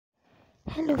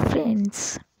Hello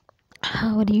friends,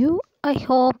 how are you? I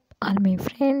hope all my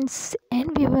friends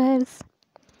and viewers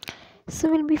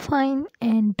will be fine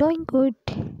and doing good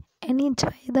and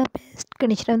enjoy the best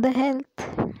condition of the health.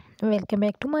 Welcome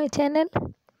back to my channel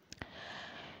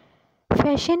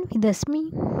Fashion with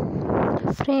Asmi.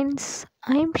 Friends,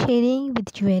 I am sharing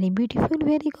with you very beautiful,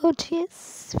 very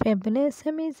gorgeous, fabulous,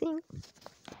 amazing,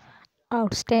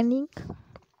 outstanding,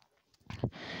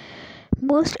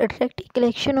 most attractive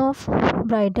collection of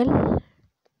bridal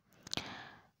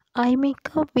eye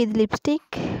makeup with lipstick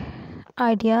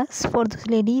ideas for those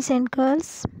ladies and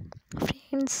girls.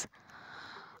 Friends,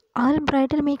 all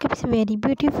bridal makeup is very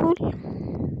beautiful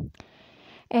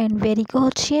and very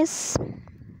gorgeous.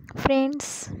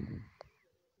 Friends,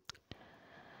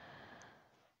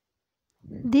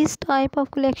 this type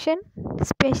of collection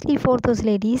especially for those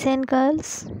ladies and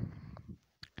girls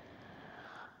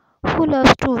who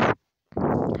loves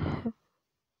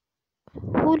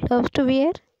to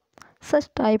wear such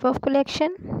type of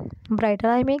collection bridal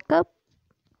eye makeup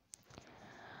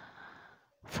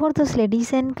for those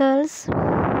ladies and girls.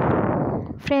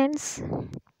 Friends,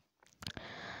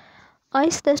 I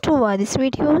suggest to watch these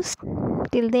videos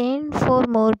till the end for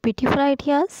more beautiful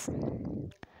ideas.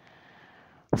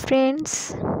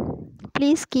 Friends,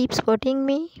 please keep supporting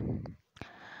me.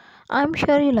 I'm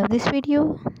sure you love this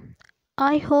video.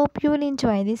 I hope you will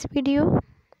enjoy this video.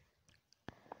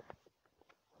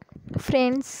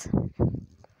 Friends,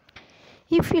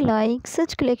 if you like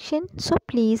such collection, so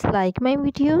please like my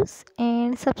videos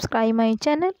and subscribe my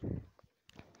channel.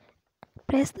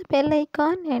 Press the bell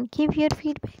icon and give your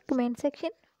feedback comment section.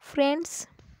 Friends,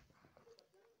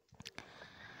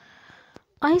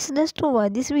 I suggest to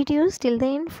watch these videos till the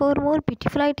end for more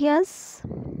beautiful ideas,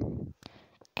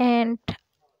 and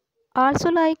also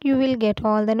like you will get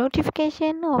all the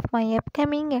notification of my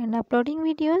upcoming and uploading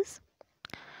videos.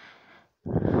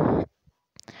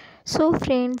 So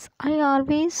friends, I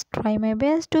always try my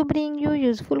best to bring you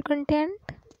useful content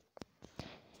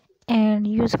and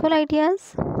useful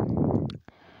ideas.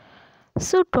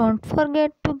 So don't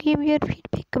forget to give your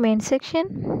feedback comment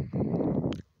section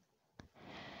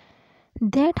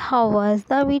that how was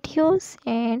the videos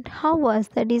and how was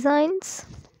the designs,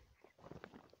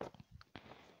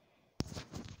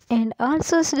 and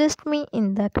also suggest me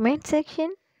in the comment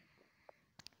section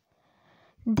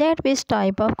that which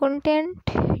type of content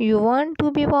you want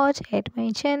to be watched at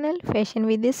my channel Fashion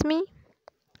with Ismi.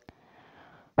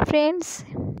 Friends,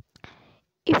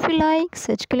 if you like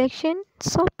such collection,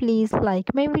 so please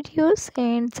like my videos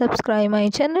and subscribe my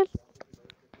channel.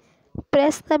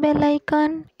 Press the bell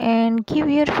icon and give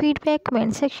your feedback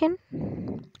comment section.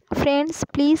 Friends,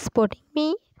 please supporting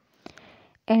me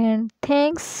and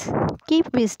thanks.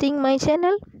 Keep visiting my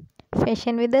channel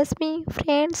Fashion with Asmi.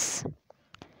 Friends,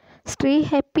 stay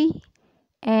happy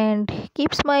and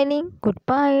keep smiling.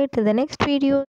 Goodbye to the next video.